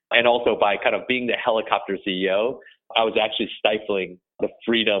And also by kind of being the helicopter CEO, I was actually stifling the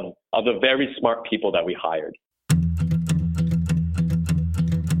freedom of the very smart people that we hired.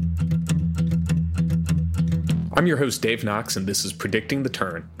 I'm your host, Dave Knox, and this is Predicting the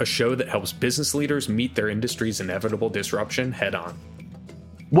Turn, a show that helps business leaders meet their industry's inevitable disruption head on.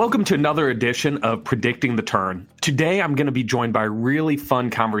 Welcome to another edition of Predicting the Turn. Today, I'm going to be joined by a really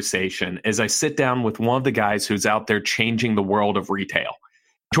fun conversation as I sit down with one of the guys who's out there changing the world of retail.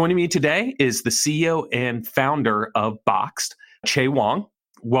 Joining me today is the CEO and founder of Boxed, Chieh Huang.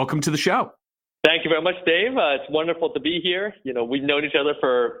 Welcome to the show. Thank you very much, Dave. It's wonderful to be here. We've known each other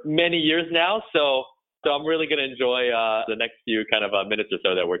for many years now, so I'm really going to enjoy the next few kind of minutes or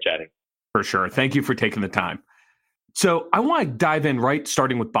so that we're chatting. For sure. Thank you for taking the time. So I want to dive in right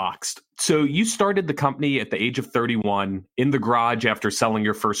starting with Boxed. So you started the company at the age of 31 in the garage after selling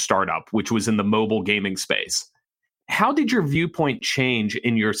your first startup, which was in the mobile gaming space. How did your viewpoint change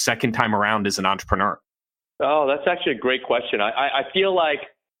in your second time around as an entrepreneur? Oh, that's actually a great question. I feel like,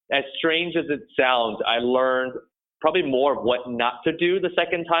 as strange as it sounds, I learned probably more of what not to do the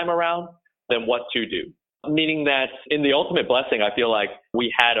second time around than what to do. Meaning that in the ultimate blessing, I feel like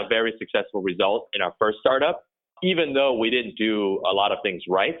we had a very successful result in our first startup, even though we didn't do a lot of things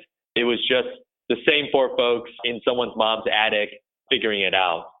right. It was just the same four folks in someone's mom's attic figuring it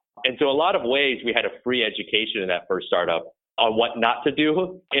out. And so a lot of ways we had a free education in that first startup on what not to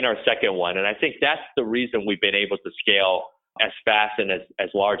do in our second one. And I think that's the reason we've been able to scale as fast and as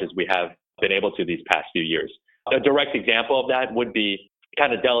large as we have been able to these past few years. A direct example of that would be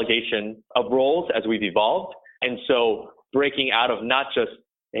kind of delegation of roles as we've evolved. And so breaking out of not just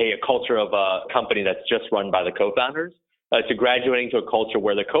a culture of a company that's just run by the co-founders, to graduating to a culture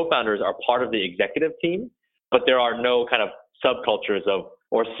where the co-founders are part of the executive team, but there are no kind of subcultures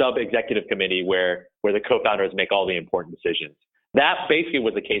or sub-executive committee where the co-founders make all the important decisions. That basically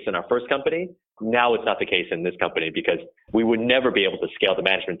was the case in our first company. Now it's not the case in this company because we would never be able to scale the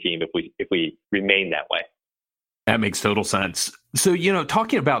management team if we remain that way. That makes total sense. So,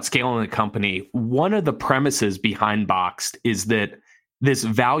 talking about scaling a company, one of the premises behind Boxed is that this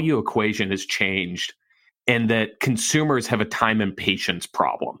value equation has changed and that consumers have a time and patience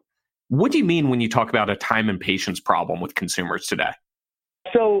problem. What do you mean when you talk about a time and patience problem with consumers today?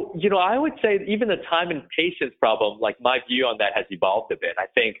 So, I would say even the time and patience problem, like my view on that has evolved a bit. I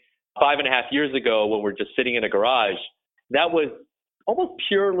think 5.5 years ago when we're just sitting in a garage, that was almost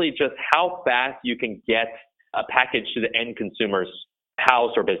purely just how fast you can get a package to the end consumer's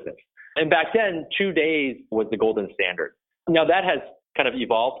house or business. And back then, 2 days was the golden standard. Now that has kind of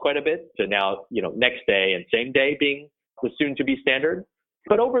evolved quite a bit to now, next day and same day being the soon to be standard.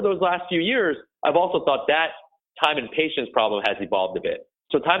 But over those last few years, I've also thought that time and patience problem has evolved a bit.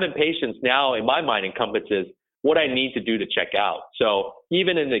 So time and patience now, in my mind, encompasses what I need to do to check out. So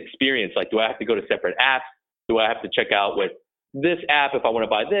even in the experience, like, do I have to go to separate apps? Do I have to check out with this app if I want to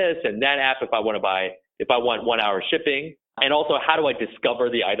buy this, and that app if I want 1 hour shipping? And also, how do I discover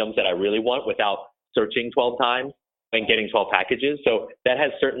the items that I really want without searching 12 times and getting 12 packages? So that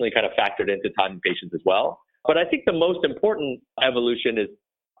has certainly kind of factored into time and patience as well. But I think the most important evolution is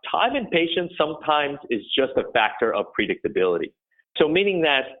time and patience sometimes is just a factor of predictability. So meaning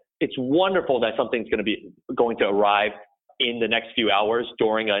that it's wonderful that something's going to arrive in the next few hours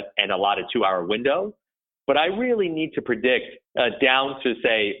during an allotted 2-hour window. But I really need to predict down to,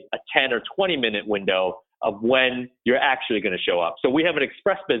 say, a 10 or 20-minute window of when you're actually going to show up. So we have an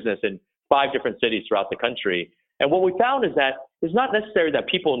express business in 5 different cities throughout the country. And what we found is that it's not necessary that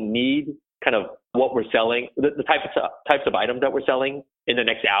people need kind of what we're selling, the types of items that we're selling in the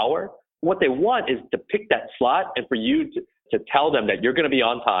next hour. What they want is to pick that slot and for you to tell them that you're going to be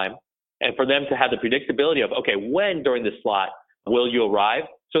on time and for them to have the predictability of, okay, when during this slot will you arrive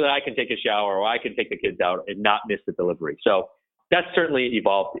so that I can take a shower or I can take the kids out and not miss the delivery. So that's certainly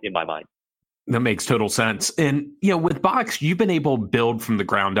evolved in my mind. That makes total sense. And, with Boxed, you've been able to build from the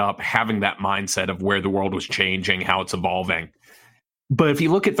ground up, having that mindset of where the world was changing, how it's evolving. But if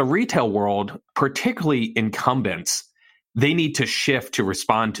you look at the retail world, particularly incumbents, they need to shift to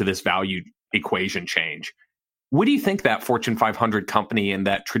respond to this value equation change. What do you think that Fortune 500 company and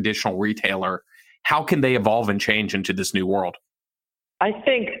that traditional retailer, how can they evolve and change into this new world? I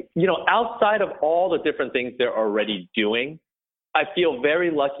think, outside of all the different things they're already doing, I feel very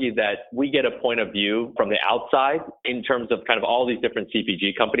lucky that we get a point of view from the outside in terms of kind of all these different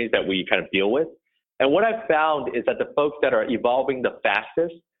CPG companies that we kind of deal with. And what I've found is that the folks that are evolving the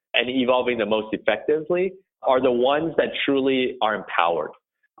fastest and evolving the most effectively are the ones that truly are empowered.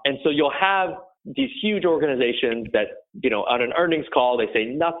 And so you'll have these huge organizations that, on an earnings call, they say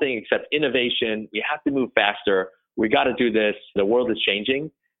nothing except innovation. We have to move faster. We got to do this. The world is changing.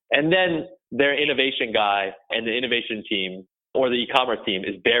 And then their innovation guy and the innovation team or the e-commerce team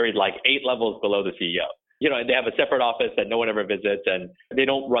is buried like 8 levels below the CEO. And they have a separate office that no one ever visits, and they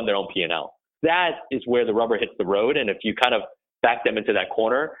don't run their own P&L. That is where the rubber hits the road. And if you kind of back them into that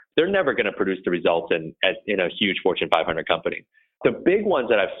corner, they're never going to produce the results in a huge Fortune 500 company. The big ones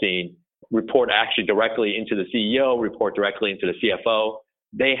that I've seen report actually directly into the CEO, report directly into the CFO.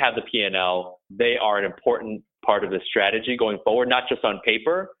 They have the P&L. They are an important part of the strategy going forward, not just on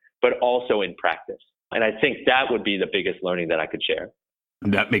paper, but also in practice. And I think that would be the biggest learning that I could share.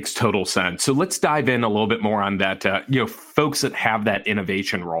 That makes total sense. So let's dive in a little bit more on that, folks that have that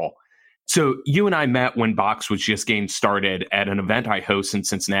innovation role. So you and I met when Box was just getting started at an event I host in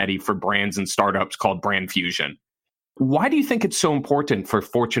Cincinnati for brands and startups called Brand Fusion. Why do you think it's so important for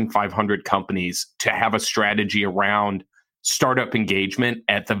Fortune 500 companies to have a strategy around startup engagement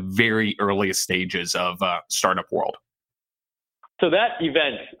at the very earliest stages of startup world? So that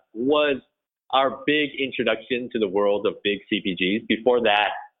event was our big introduction to the world of big CPGs. Before that,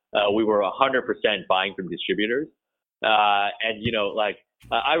 we were 100% buying from distributors. I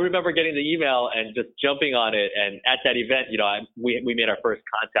remember getting the email and just jumping on it. And at that event, we made our first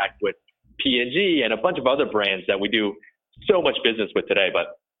contact with P&G and a bunch of other brands that we do so much business with today.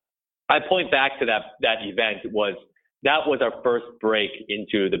 But I point back to that event that was our first break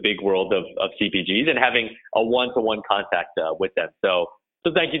into the big world of CPGs and having a one-to-one contact with them. So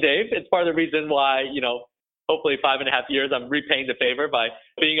thank you, Dave. It's part of the reason why, hopefully 5.5 years, I'm repaying the favor by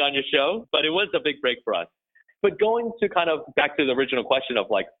being on your show. But it was a big break for us. But going to kind of back to the original question of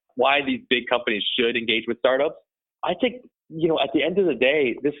like why these big companies should engage with startups, I think, at the end of the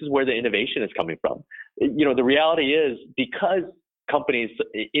day, this is where the innovation is coming from. The reality is because companies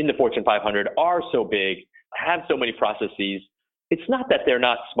in the Fortune 500 are so big, have so many processes, it's not that they're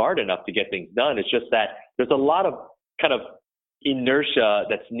not smart enough to get things done. It's just that there's a lot of kind of inertia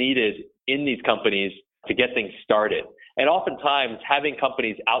that's needed in these companies to get things started. And oftentimes having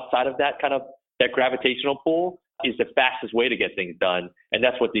companies outside of that gravitational pull is the fastest way to get things done. And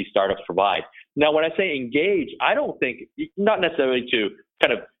that's what these startups provide. Now, when I say engage, I don't think, not necessarily to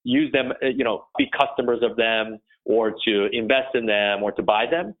kind of use them, be customers of them or to invest in them or to buy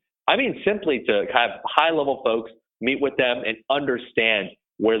them. I mean, simply to have high-level folks meet with them and understand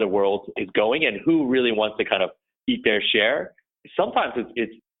where the world is going and who really wants to kind of eat their share. Sometimes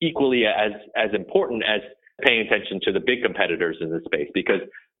it's equally as important as paying attention to the big competitors in this space, because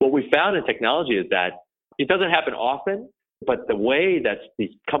what we found in technology is that it doesn't happen often, but the way that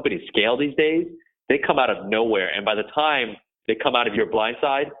these companies scale these days, they come out of nowhere. And by the time they come out of your blind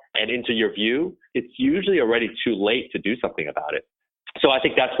side and into your view, it's usually already too late to do something about it. So I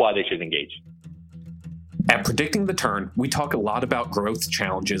think that's why they should engage. At Predicting the Turn, we talk a lot about growth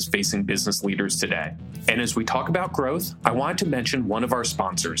challenges facing business leaders today. And as we talk about growth, I wanted to mention one of our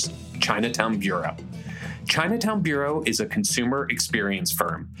sponsors, Chinatown Bureau. Chinatown Bureau is a consumer experience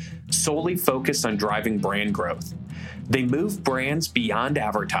firm solely focused on driving brand growth. They move brands beyond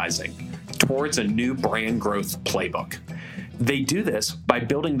advertising towards a new brand growth playbook. They do this by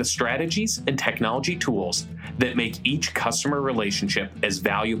building the strategies and technology tools that make each customer relationship as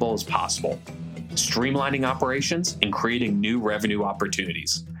valuable as possible, streamlining operations and creating new revenue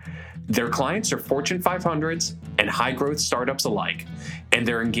opportunities. Their clients are Fortune 500s and high-growth startups alike, and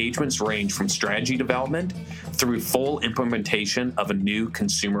their engagements range from strategy development through full implementation of a new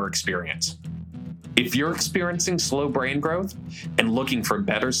consumer experience. If you're experiencing slow brand growth and looking for a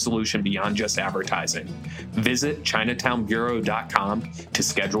better solution beyond just advertising, visit ChinatownBureau.com to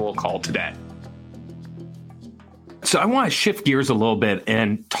schedule a call today. So I want to shift gears a little bit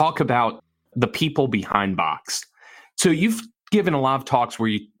and talk about the people behind Box. So you've given a lot of talks where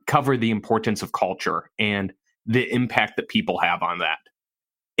you cover the importance of culture and the impact that people have on that.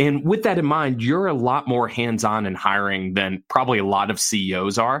 And with that in mind, you're a lot more hands-on in hiring than probably a lot of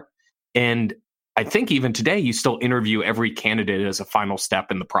CEOs are. And I think even today, you still interview every candidate as a final step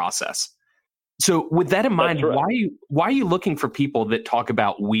in the process. So with that in mind, why are you looking for people that talk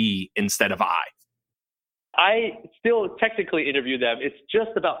about we instead of I? I still technically interview them. It's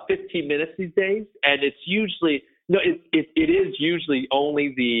just about 15 minutes these days. And it's usually, it is usually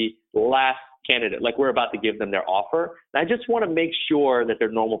only the last candidate, like we're about to give them their offer. And I just want to make sure that they're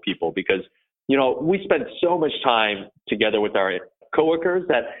normal people because, we spend so much time together with our coworkers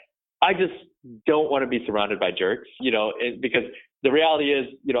that I just don't want to be surrounded by jerks, because the reality is,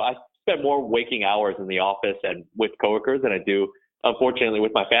 I spend more waking hours in the office and with coworkers than I do, unfortunately,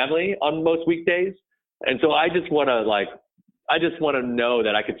 with my family on most weekdays. And so I just want to know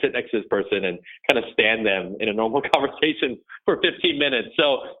that I could sit next to this person and kind of stand them in a normal conversation for 15 minutes.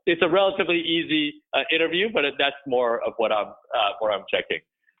 So it's a relatively easy interview, but that's more of what I'm checking.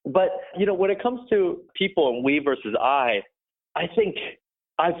 But, when it comes to people and we versus I think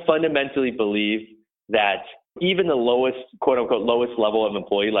I fundamentally believe that even the lowest, quote unquote, lowest level of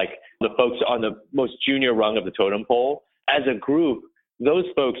employee, like the folks on the most junior rung of the totem pole, as a group, those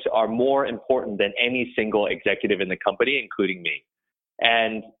folks are more important than any single executive in the company, including me.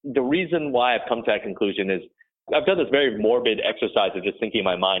 And the reason why I've come to that conclusion is I've done this very morbid exercise of just thinking in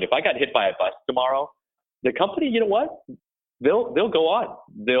my mind, if I got hit by a bus tomorrow, the company, you know what? They'll go on.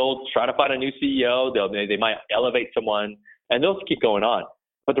 They'll try to find a new CEO. They might elevate someone, and they'll keep going on.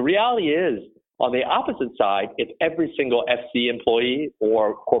 But the reality is, on the opposite side, if every single FC employee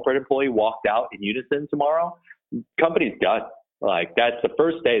or corporate employee walked out in unison tomorrow, company's done. Like, that's the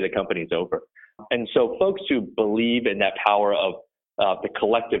first day the company's over. And so folks who believe in that power of the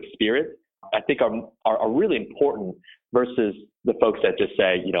collective spirit, I think are really important versus the folks that just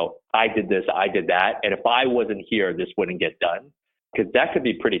say, I did this, I did that, and if I wasn't here, this wouldn't get done, because that could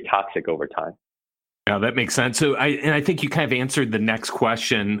be pretty toxic over time. Yeah, that makes sense. So I think you kind of answered the next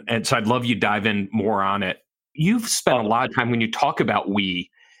question, and so I'd love you dive in more on it. You've spent a lot of time when you talk about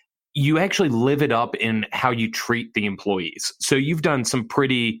you actually live it up in how you treat the employees. So you've done some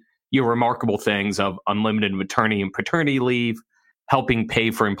pretty remarkable things of unlimited maternity and paternity leave, helping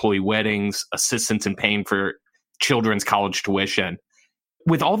pay for employee weddings, assistance in paying for children's college tuition.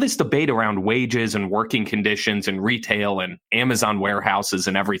 With all this debate around wages and working conditions and retail and Amazon warehouses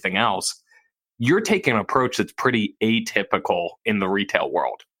and everything else, you're taking an approach that's pretty atypical in the retail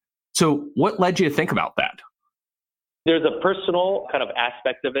world. So what led you to think about that? There's a personal kind of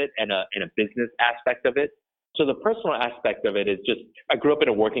aspect of it and a business aspect of it. So the personal aspect of it is just, I grew up in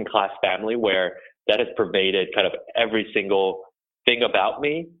a working class family where that has pervaded kind of every single thing about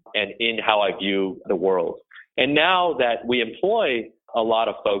me and in how I view the world. And now that we employ a lot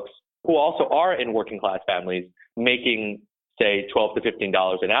of folks who also are in working class families making, say, $12 to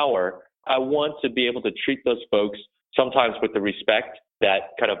 $15 an hour, I want to be able to treat those folks sometimes with the respect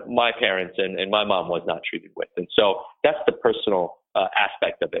that kind of my parents and my mom was not treated with. And so that's the personal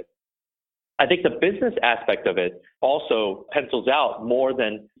aspect of it. I think the business aspect of it also pencils out more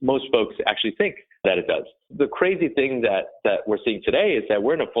than most folks actually think that it does. The crazy thing that we're seeing today is that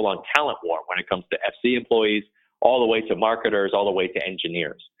we're in a full-on talent war when it comes to FC employees, all the way to marketers, all the way to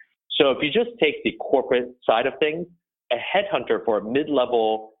engineers. So if you just take the corporate side of things, a headhunter for a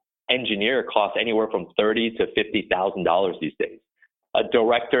mid-level engineer costs anywhere from $30,000 to $50,000 these days. A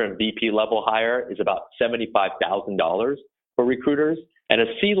director and VP level hire is about $75,000 for recruiters, and a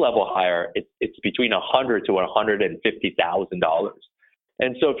C-level hire, it's between $100,000 to $150,000.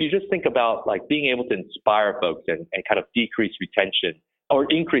 And so if you just think about like being able to inspire folks and kind of decrease retention or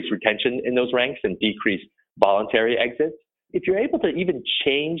increase retention in those ranks and decrease voluntary exits, if you're able to even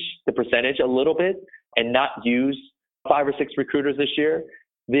change the percentage a little bit and not use 5 or 6 recruiters this year,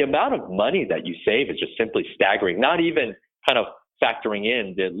 the amount of money that you save is just simply staggering, not even kind of factoring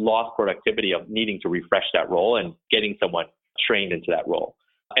in the lost productivity of needing to refresh that role and getting someone trained into that role.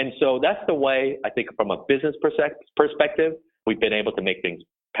 And so that's the way I think from a business perspective, we've been able to make things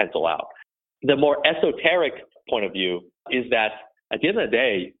pencil out. The more esoteric point of view is that at the end of the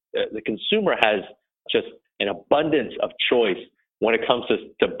day, the consumer has just an abundance of choice when it comes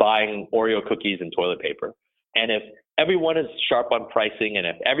to buying Oreo cookies and toilet paper. And if everyone is sharp on pricing, and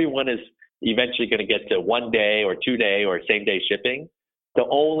if everyone is eventually going to get to 1 day or 2 day or same day shipping, the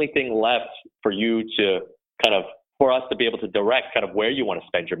only thing left for you to for us to be able to direct kind of where you want to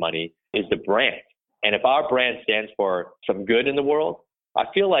spend your money is the brand. And if our brand stands for some good in the world, I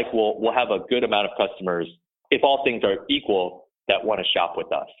feel like we'll have a good amount of customers, if all things are equal, that want to shop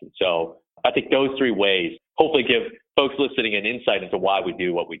with us. And so I think those 3 ways hopefully give folks listening an insight into why we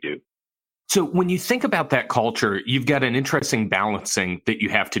do what we do. So when you think about that culture, you've got an interesting balancing that you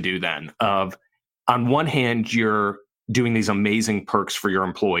have to do then of, on one hand, you're doing these amazing perks for your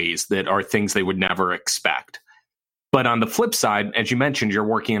employees that are things they would never expect. But on the flip side, as you mentioned, you're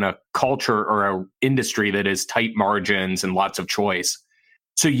working in a culture or an industry that is tight margins and lots of choice.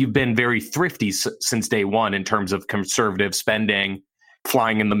 So you've been very thrifty since day one in terms of conservative spending,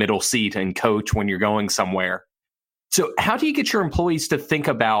 flying in the middle seat and coach when you're going somewhere. So how do you get your employees to think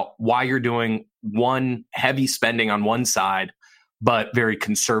about why you're doing one heavy spending on one side, but very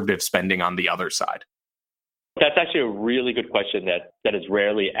conservative spending on the other side? That's actually a really good question that is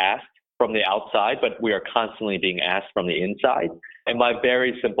rarely asked from the outside, but we are constantly being asked from the inside. And my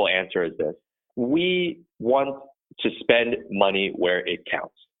very simple answer is this: we want to spend money where it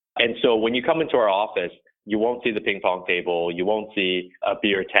counts. And so when you come into our office, you won't see the ping pong table, you won't see a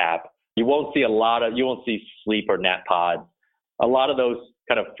beer tap, you won't see sleep or nap pods. A lot of those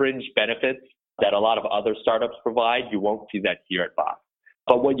kind of fringe benefits that a lot of other startups provide, you won't see that here at Box.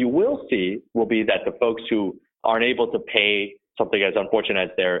 But what you will see will be that the folks who aren't able to pay something as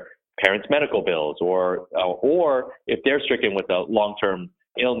unfortunate as their parents' medical bills, or if they're stricken with a long-term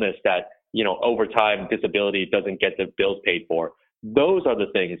illness that, over time disability doesn't get the bills paid for, those are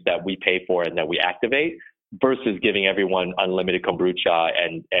the things that we pay for and that we activate versus giving everyone unlimited kombucha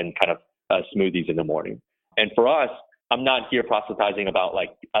and kind of smoothies in the morning. And for us, I'm not here proselytizing about like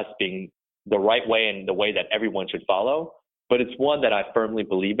us being the right way and the way that everyone should follow, but it's one that I firmly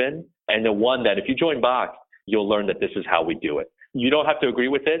believe in, and the one that if you join Box, you'll learn that this is how we do it. You don't have to agree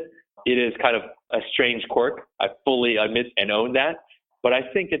with it. It is kind of a strange quirk. I fully admit and own that, but I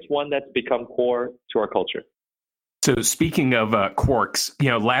think it's one that's become core to our culture. So speaking of quirks,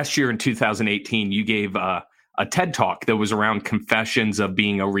 last year in 2018, you gave a TED Talk that was around confessions of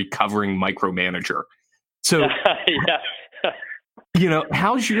being a recovering micromanager. So,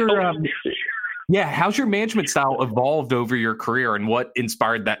 how's your management style evolved over your career, and what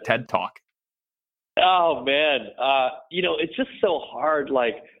inspired that TED Talk? Oh man, it's just so hard,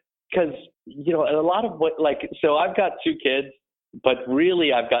 because a lot of so I've got 2 kids, but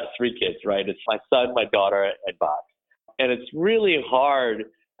really I've got 3 kids, right? It's my son, my daughter, and Box, and it's really hard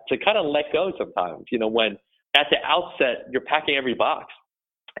to kind of let go sometimes. When at the outset you're packing every box,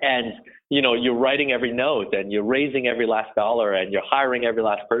 and you're writing every note, and you're raising every last dollar, and you're hiring every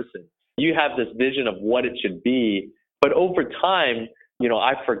last person. You have this vision of what it should be, but over time,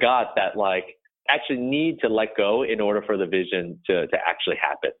 I forgot that actually need to let go in order for the vision to actually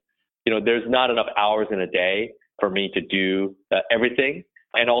happen. There's not enough hours in a day for me to do everything.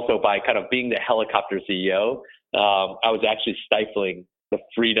 And also by kind of being the helicopter CEO, I was actually stifling the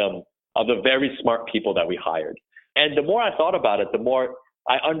freedom of the very smart people that we hired. And the more I thought about it, the more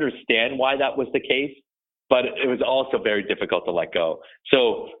I understand why that was the case, but it was also very difficult to let go.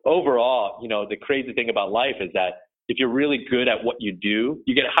 So overall, the crazy thing about life is that if you're really good at what you do,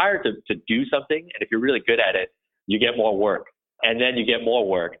 you get hired to do something. And if you're really good at it, you get more work, and then you get more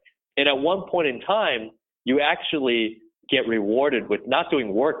work. And at one point in time, you actually get rewarded with not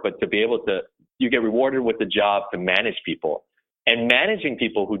doing work, but you get rewarded with the job to manage people. And managing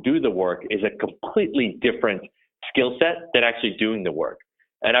people who do the work is a completely different skill set than actually doing the work.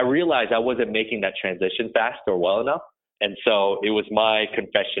 And I realized I wasn't making that transition fast or well enough. And so it was my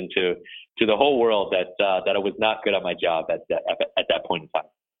confession to the whole world that I was not good at my job at that point in time.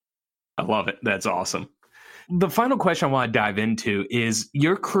 I love it. That's awesome. The final question I want to dive into is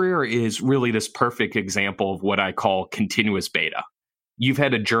your career is really this perfect example of what I call continuous beta. You've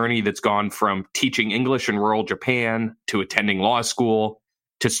had a journey that's gone from teaching English in rural Japan to attending law school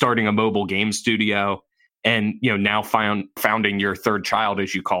to starting a mobile game studio and now founding your 3rd child,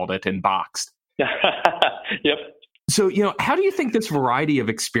 as you called it, in Boxed. Yep. So, how do you think this variety of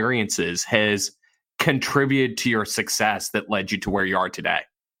experiences has contributed to your success that led you to where you are today?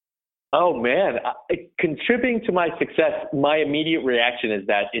 Oh, man. Contributing to my success, my immediate reaction is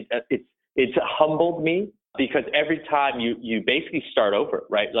that it's humbled me, because every time you basically start over,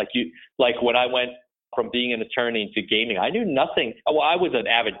 right? Like when I went from being an attorney to gaming, I knew nothing. Well, I was an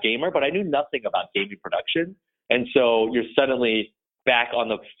avid gamer, but I knew nothing about gaming production. And so you're suddenly back on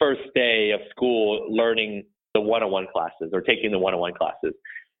the first day of school learning the one-on-one classes or taking the one-on-one classes.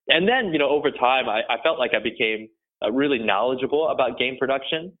 And then, over time, I felt like I became really knowledgeable about game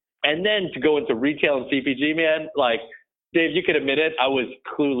production. And then to go into retail and CPG, man, Dave, you could admit it, I was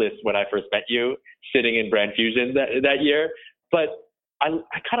clueless when I first met you sitting in Brand Fusion that year. But I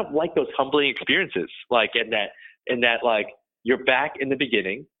kind of like those humbling experiences, in that you're back in the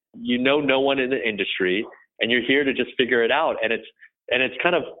beginning, no one in the industry, and you're here to just figure it out. And it's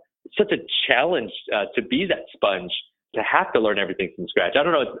kind of such a challenge to be that sponge, to have to learn everything from scratch. I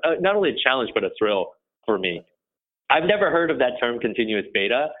don't know, it's not only a challenge, but a thrill for me. I've never heard of that term continuous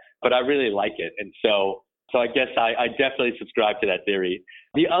beta, but I really like it. And so I guess I definitely subscribe to that theory.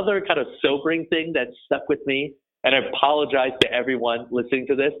 The other kind of sobering thing that stuck with me, and I apologize to everyone listening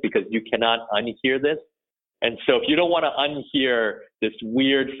to this because you cannot unhear this. And so if you don't want to unhear this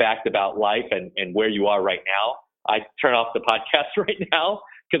weird fact about life and where you are right now, I turn off the podcast right now,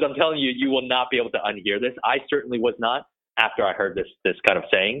 because I'm telling you, you will not be able to unhear this. I certainly was not after I heard this kind of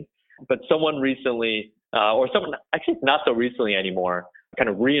saying. But someone recently, or someone actually not so recently anymore, kind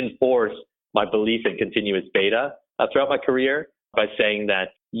of reinforced my belief in continuous beta throughout my career by saying that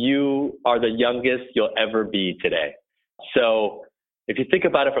you are the youngest you'll ever be today. So if you think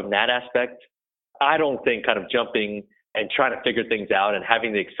about it from that aspect, I don't think kind of jumping and trying to figure things out and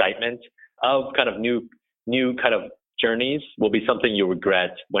having the excitement of kind of new kind of journeys will be something you'll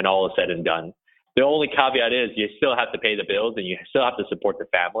regret when all is said and done. The only caveat is you still have to pay the bills and you still have to support the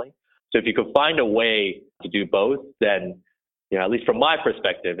family. So if you could find a way to do both, then at least from my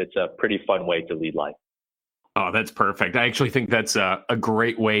perspective, it's a pretty fun way to lead life. Oh, that's perfect. I actually think that's a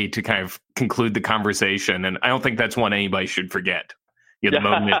great way to kind of conclude the conversation. And I don't think that's one anybody should forget. The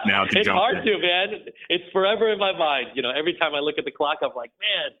moment is now to it's jump hard in. to, man. It's forever in my mind. Every time I look at the clock, I'm like,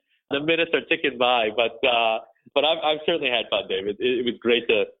 man, the minutes are ticking by. But I've certainly had fun, David. It was great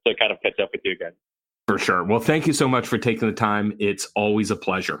to kind of catch up with you again. For sure. Well, thank you so much for taking the time. It's always a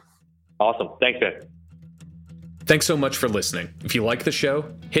pleasure. Awesome. Thanks, man. Thanks so much for listening. If you like the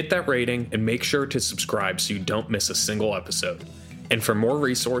show, hit that rating and make sure to subscribe so you don't miss a single episode. And for more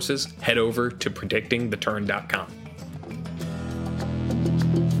resources, head over to predictingtheturn.com.